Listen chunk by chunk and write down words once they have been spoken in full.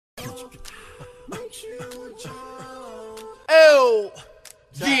L.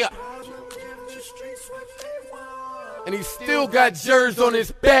 Yeah. And he still got Jers on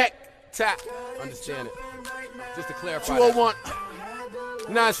his back. Top. Understand it. Just to clarify. 201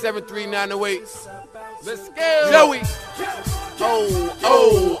 973 908. Let's go. Joey. Oh,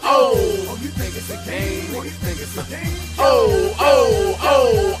 oh, oh. You think it's a game? Niggas think it's a game. Oh, oh,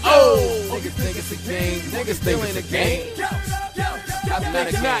 oh, oh. Niggas think it's a game. Niggas think it's a game. I think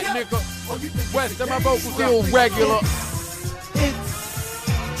it's not, nigga. West of my vocals still regular.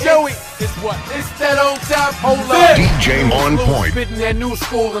 It's Joey. It's what? It's that old top. Hold up. DJ on point. Spitting that new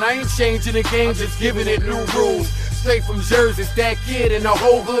school, and I ain't changing the game, just giving it new rules. Straight from Jersey, it's that kid, and the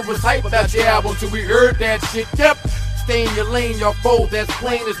whole hood was hype about your album till we heard that shit. Yep. Stay in your lane, your fold that's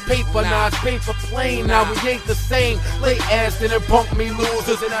plain as paper. Now it's paper plain, now we ain't the same. Lay ass didn't punk me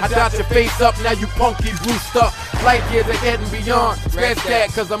losers. I dot your face up, now you punky Brewster. Light years ahead and beyond. Scratch that,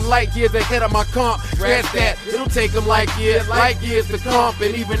 cause I'm light years ahead of my comp. Scratch that, it'll take them light years to comp.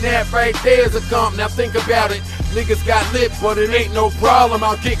 And even that right there's a comp. Now think about it, niggas got lit, but it ain't no problem.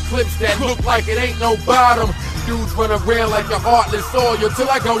 I'll get clips that look like it ain't no bottom. Dudes run around like a heartless soil till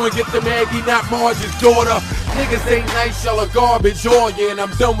I go and get the Maggie, not Marge's daughter. Niggas ain't nice, y'all are garbage, oh yeah, and I'm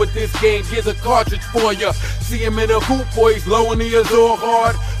done with this game. Here's a cartridge for ya. See him in a hoop, boy, he's low in the Azor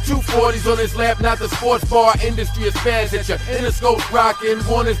hard. 240s on his lap, not the sports bar. Industry is fast at ya. Interscope's rockin'.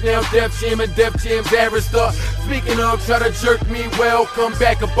 One is now Def Jam and Def Jam's Arista. Speaking of, try to jerk me well. Come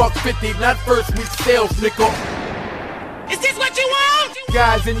back $1.50, not first week sales, nickel. Is this what you want?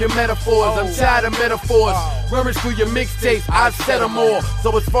 Guys in your metaphors, I'm tired of metaphors. Rummage through your mixtapes, I said them all.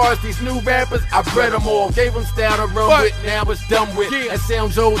 So as far as these new rappers, I bred them all. Gave them style to run with, now it's done with. That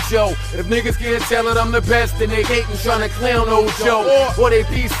sounds old Joe. If niggas can't tell it I'm the best, then they hatin' trying to clown old Joe. Or they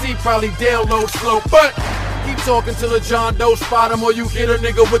PC probably download slow. But keep talking till the John Doe spot him, or you hit a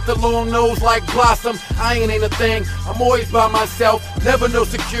nigga with the long nose like Blossom. I ain't a thing, I'm always by myself. Never no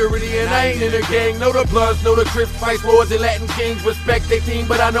security, and I ain't in a gang. Know the Bloods, know the Crips, Spice Lords, and Latin Kings. Respect their team,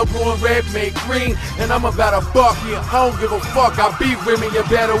 but I know blue and red make green. And I'm about a buck here, I don't give a fuck. I beat women, you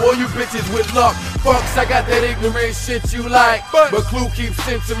better, all you bitches with luck. Fucks, I got that ignorant shit you like. But Clue keeps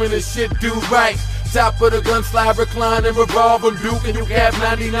censoring the shit do right. Top of the gun, slide, recline, and revolve and Duke, and you have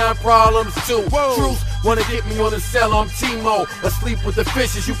 99 problems too. Truth, wanna get me on the cell, I'm Timo. Asleep with the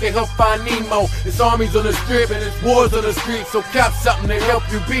fishes, you can help find Nemo. It's armies on the strip and it's wars on the street, so cop something to help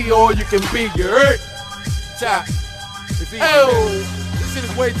you be all you can be, you heard? Top. It's easy, this shit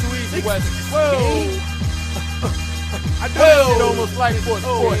is way too easy, Wes. Whoa. I do this shit almost like for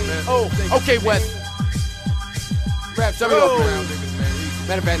sport, man. Okay, Wes. Rap, tell me off, man.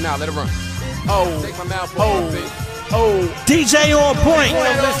 Matter of fact, now, let it run. Take my mouth off, DJ on point,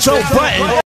 Joe Budden